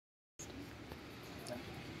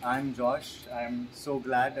I'm Josh. I'm so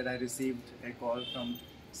glad that I received a call from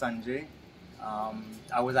Sanjay.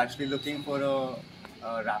 I was actually looking for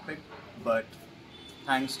a Rapid, but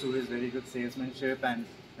thanks to his very good salesmanship and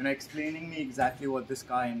explaining me exactly what this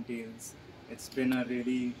car entails, it's been a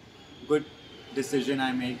really good decision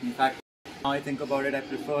I make. In fact, now I think about it, I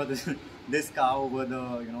prefer this car over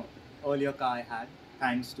the earlier car I had.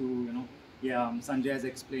 Thanks to Sanjay has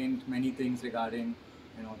explained many things regarding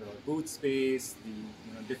the boot space,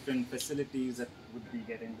 the different facilities that would be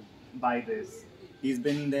getting by this. He's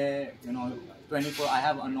been there 24. I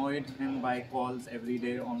have annoyed him by calls every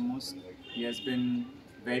day almost. He has been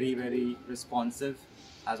very responsive.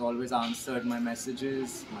 Has always answered my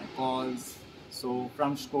messages, my calls. So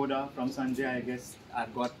from Skoda, from Sanjay, I guess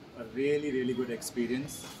I've got a really good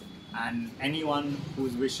experience. And anyone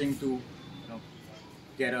who's wishing to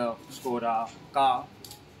get a Skoda car,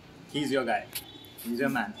 he's your guy. He's your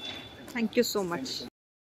man. Thank you so much.